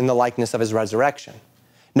also in the likeness of his resurrection.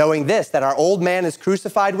 knowing this, that our old man is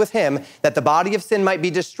crucified with him, that the body of sin might be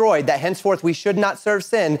destroyed, that henceforth we should not serve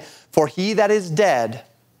sin, for he that is dead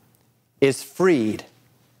is freed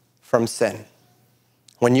from sin.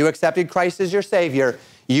 When you accepted Christ as your Savior,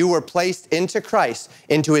 you were placed into Christ,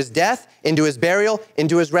 into his death, into his burial,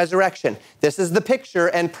 into his resurrection. This is the picture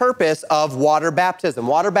and purpose of water baptism.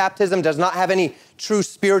 Water baptism does not have any true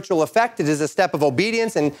spiritual effect. It is a step of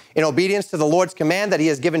obedience and in obedience to the Lord's command that he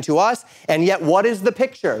has given to us. And yet, what is the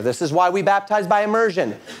picture? This is why we baptize by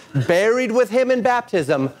immersion. Buried with him in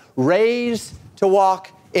baptism, raised to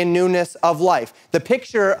walk in newness of life. The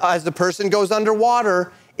picture as the person goes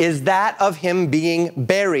underwater is that of him being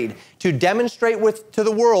buried, to demonstrate to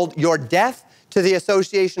the world your death to the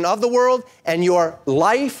association of the world and your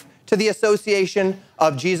life to the association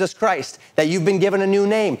of Jesus Christ, that you've been given a new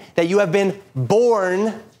name, that you have been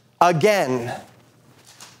born again.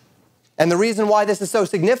 And the reason why this is so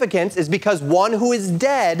significant is because one who is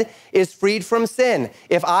dead is freed from sin.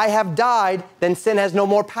 If I have died, then sin has no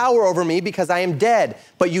more power over me because I am dead.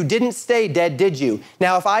 But you didn't stay dead, did you?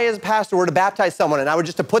 Now, if I as a pastor were to baptize someone and I were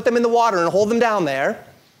just to put them in the water and hold them down there,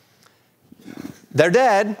 they're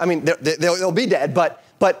dead. I mean, they'll be dead, but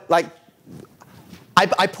like,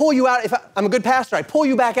 I pull you out. If I'm a good pastor, I pull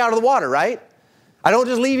you back out of the water, right? I don't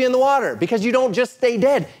just leave you in the water because you don't just stay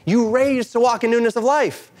dead. You raise to walk in newness of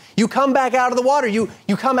life. You come back out of the water. You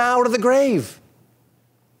come out of the grave.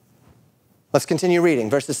 Let's continue reading,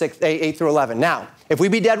 verses 8 through 11. Now, if we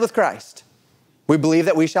be dead with Christ, we believe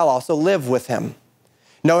that we shall also live with him.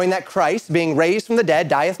 Knowing that Christ, being raised from the dead,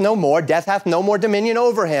 dieth no more, death hath no more dominion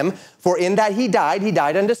over him. For in that he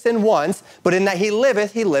died unto sin once, but in that he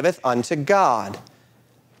liveth unto God.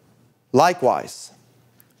 Likewise,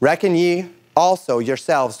 reckon ye also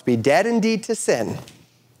yourselves to be dead indeed to sin,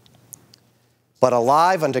 but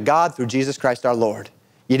alive unto God through Jesus Christ our Lord.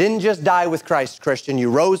 You didn't just die with Christ, Christian,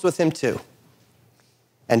 you rose with him too.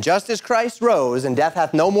 And just as Christ rose and death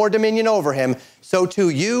hath no more dominion over him, so too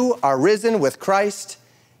you are risen with Christ,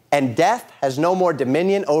 and death has no more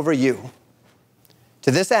dominion over you.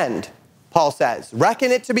 To this end, Paul says,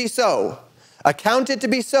 reckon it to be so, account it to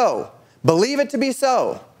be so, believe it to be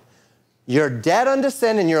so. You're dead unto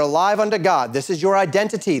sin and you're alive unto God. This is your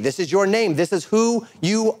identity. This is your name. This is who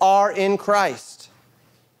you are in Christ.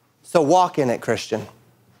 So walk in it, Christian.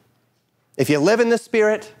 If you live in the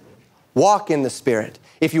Spirit, walk in the Spirit.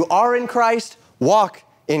 If you are in Christ, walk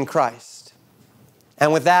in Christ.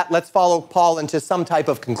 And with that, let's follow Paul into some type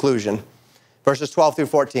of conclusion. Verses 12 through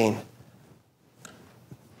 14.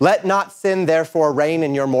 Let not sin therefore reign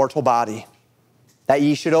in your mortal body, that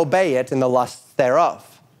ye should obey it in the lusts thereof.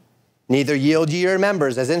 Neither yield ye your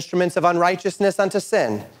members as instruments of unrighteousness unto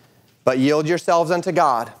sin, but yield yourselves unto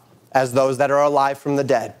God as those that are alive from the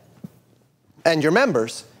dead, and your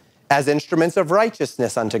members as instruments of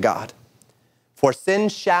righteousness unto God. For sin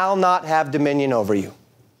shall not have dominion over you,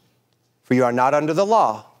 for you are not under the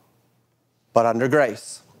law, but under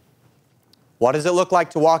grace. What does it look like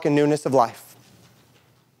to walk in newness of life?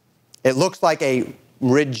 It looks like a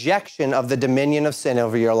rejection of the dominion of sin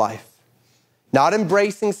over your life. Not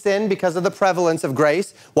embracing sin because of the prevalence of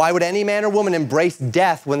grace. Why would any man or woman embrace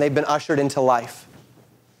death when they've been ushered into life?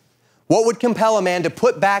 What would compel a man to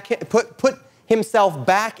put himself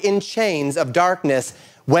back in chains of darkness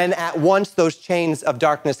when at once those chains of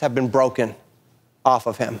darkness have been broken off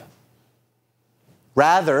of him?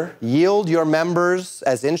 Rather, yield your members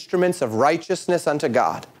as instruments of righteousness unto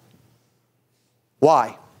God.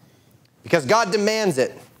 Why? Because God demands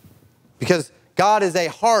it. Because God is a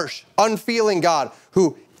harsh, unfeeling God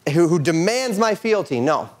who demands my fealty.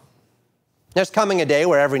 No. There's coming a day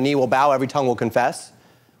where every knee will bow, every tongue will confess,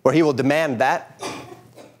 where he will demand that.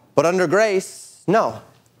 But under grace, no.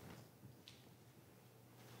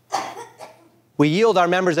 We yield our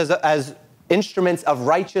members as instruments of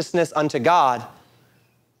righteousness unto God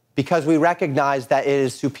because we recognize that it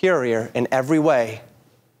is superior in every way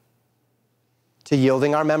to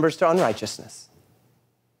yielding our members to unrighteousness.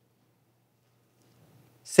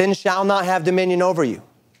 Sin shall not have dominion over you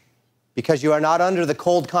because you are not under the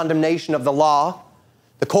cold condemnation of the law,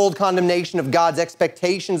 the cold condemnation of God's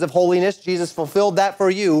expectations of holiness. Jesus fulfilled that for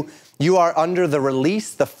you. You are under the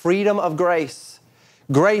release, the freedom of grace.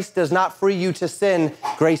 Grace does not free you to sin.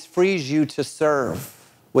 Grace frees you to serve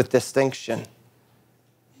with distinction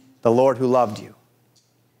the Lord who loved you.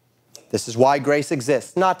 This is why grace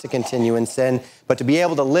exists, not to continue in sin, but to be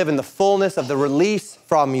able to live in the fullness of the release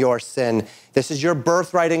from your sin. This is your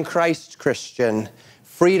birthright in Christ, Christian.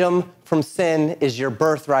 Freedom from sin is your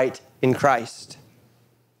birthright in Christ.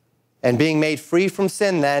 And being made free from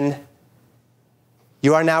sin, then,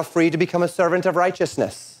 you are now free to become a servant of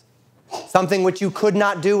righteousness. something which you could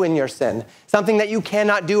not do in your sin, something that you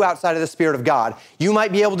cannot do outside of the Spirit of God. You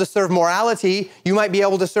might be able to serve morality, you might be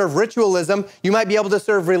able to serve ritualism, you might be able to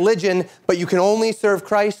serve religion, but you can only serve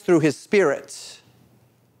Christ through his Spirit,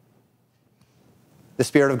 the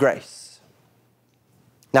Spirit of grace.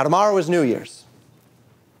 Now, tomorrow is New Year's.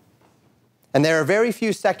 And there are very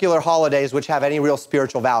few secular holidays which have any real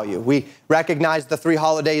spiritual value. We recognize the 3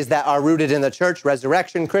 holidays that are rooted in the church: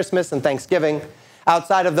 resurrection, Christmas, and Thanksgiving.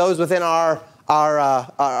 Outside of those within our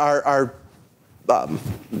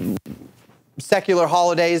secular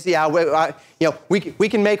holidays, we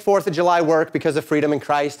can make 4th of July work because of freedom in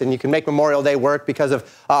Christ, and you can make Memorial Day work because of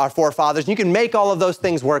our forefathers. You can make all of those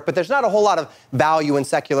things work, but there's not a whole lot of value in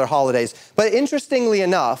secular holidays. But interestingly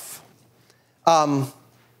enough,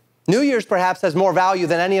 New Year's perhaps has more value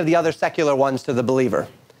than any of the other secular ones to the believer,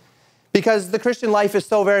 because the Christian life is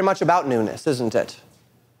so very much about newness, isn't it?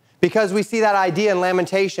 Because we see that idea in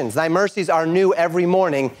Lamentations: thy mercies are new every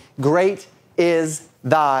morning, great is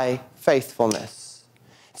thy faithfulness.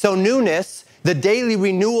 So newness, the daily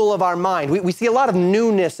renewal of our mind. We see a lot of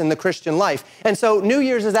newness in the Christian life. And so New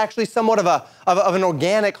Year's is actually somewhat of an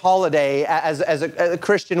organic holiday. As a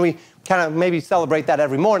Christian, we kind of maybe celebrate that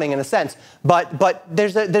every morning in a sense. But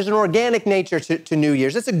there's an organic nature to New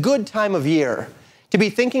Year's. It's a good time of year to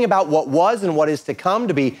be thinking about what was and what is to come,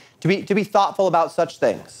 to be thoughtful about such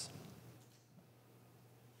things.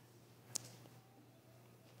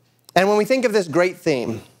 And when we think of this great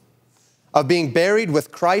theme of being buried with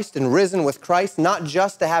Christ and risen with Christ, not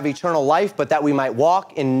just to have eternal life, but that we might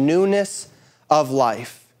walk in newness of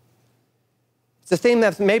life, it's a theme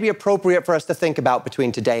that's maybe appropriate for us to think about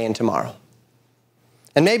between today and tomorrow.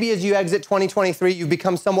 And maybe as you exit 2023, you've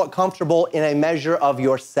become somewhat comfortable in a measure of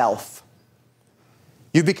yourself.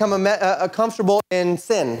 You've become comfortable in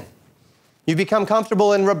sin. You've become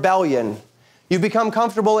comfortable in rebellion. You've become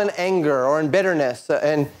comfortable in anger or in bitterness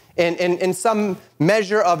and in some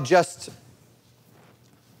measure of just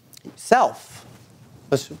self.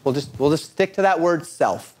 We'll just stick to that word,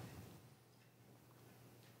 self.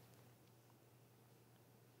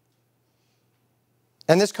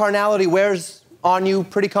 And this carnality wears on you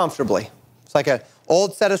pretty comfortably. It's like an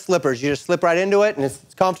old set of slippers. You just slip right into it, and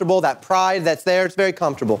it's comfortable. That pride that's there, it's very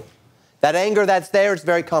comfortable. That anger that's there, it's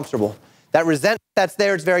very comfortable. That resentment that's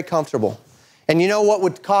there, it's very comfortable. And you know what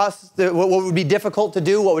would what would be difficult to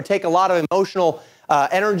do, what would take a lot of emotional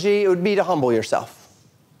energy? It would be to humble yourself.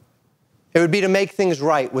 It would be to make things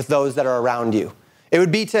right with those that are around you. It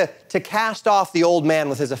would be to cast off the old man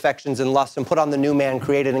with his affections and lusts and put on the new man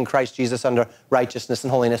created in Christ Jesus under righteousness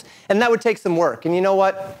and holiness. And that would take some work. And you know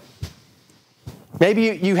what?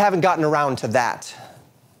 Maybe you haven't gotten around to that.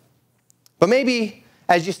 But maybe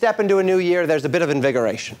as you step into a new year, there's a bit of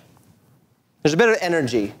invigoration. There's a bit of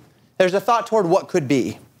energy. There's a thought toward what could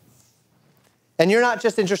be. And you're not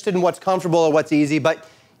just interested in what's comfortable or what's easy, but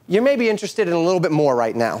you're maybe interested in a little bit more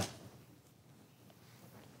right now.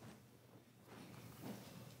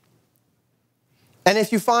 And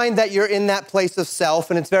if you find that you're in that place of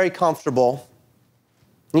self and it's very comfortable,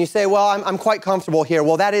 and you say, well, I'm quite comfortable here,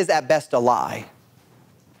 well, that is at best a lie.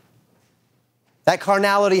 That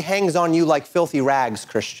carnality hangs on you like filthy rags,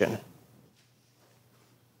 Christian.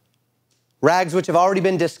 Rags which have already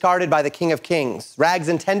been discarded by the King of Kings. Rags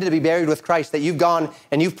intended to be buried with Christ that you've gone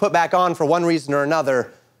and you've put back on for one reason or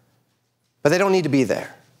another, but they don't need to be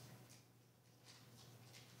there.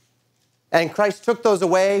 And Christ took those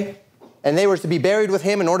away, and they were to be buried with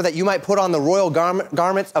him in order that you might put on the royal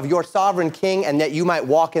garments of your sovereign king, and that you might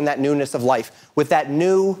walk in that newness of life with that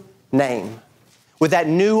new name, with that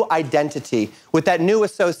new identity, with that new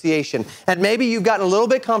association. And maybe you've gotten a little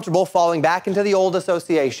bit comfortable falling back into the old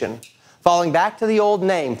association, falling back to the old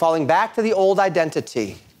name, falling back to the old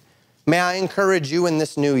identity. May I encourage you in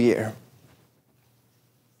this new year.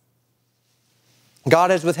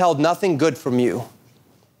 God has withheld nothing good from you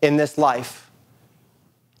in this life.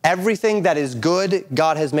 Everything that is good,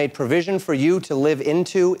 God has made provision for you to live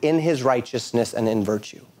into in his righteousness and in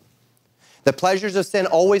virtue. The pleasures of sin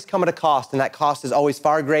always come at a cost, and that cost is always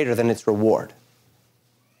far greater than its reward.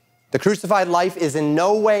 The crucified life is in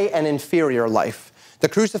no way an inferior life. The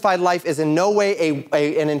crucified life is in no way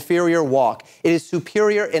an inferior walk. It is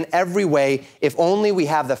superior in every way if only we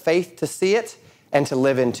have the faith to see it and to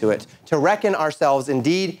live into it, to reckon ourselves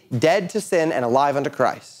indeed dead to sin and alive unto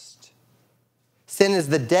Christ. Sin is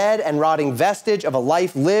the dead and rotting vestige of a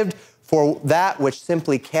life lived for that which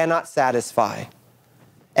simply cannot satisfy.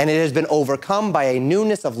 And it has been overcome by a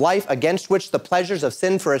newness of life against which the pleasures of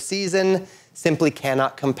sin for a season simply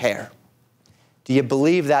cannot compare. Do you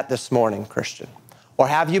believe that this morning, Christian? Or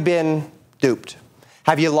have you been duped?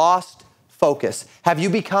 Have you lost focus? Have you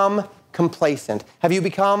become complacent? Have you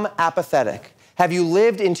become apathetic? Have you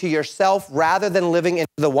lived into yourself rather than living into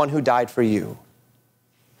the one who died for you?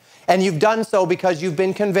 And you've done so because you've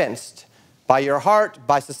been convinced by your heart,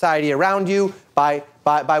 by society around you, by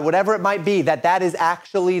whatever it might be, that is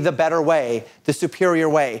actually the better way, the superior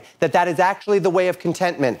way, that is actually the way of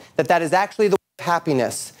contentment, that is actually the way of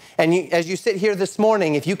happiness. And as you sit here this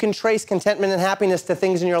morning, if you can trace contentment and happiness to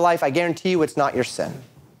things in your life, I guarantee you it's not your sin.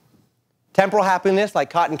 Temporal happiness, like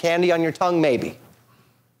cotton candy on your tongue, maybe.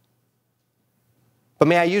 But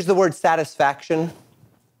may I use the word satisfaction?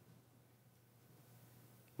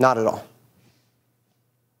 Not at all.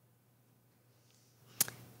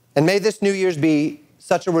 And may this New Year's be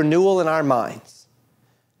such a renewal in our minds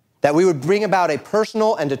that we would bring about a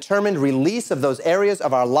personal and determined release of those areas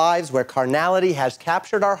of our lives where carnality has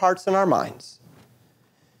captured our hearts and our minds.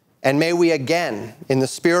 And may we again, in the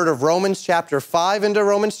spirit of Romans chapter 5 into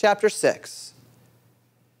Romans chapter 6,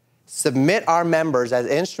 submit our members as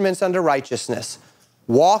instruments unto righteousness,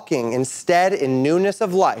 walking instead in newness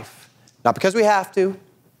of life, not because we have to,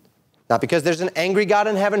 not because there's an angry God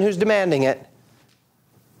in heaven who's demanding it,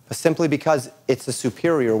 but simply because it's a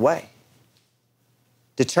superior way.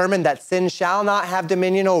 Determined that sin shall not have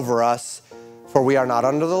dominion over us, for we are not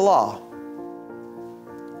under the law,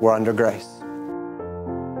 we're under grace.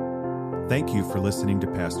 Thank you for listening to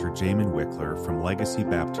Pastor Jamen Wikler from Legacy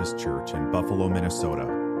Baptist Church in Buffalo, Minnesota.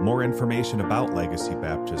 More information about Legacy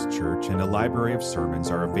Baptist Church and a library of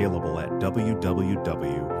sermons are available at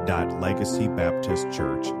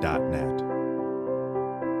www.legacybaptistchurch.net.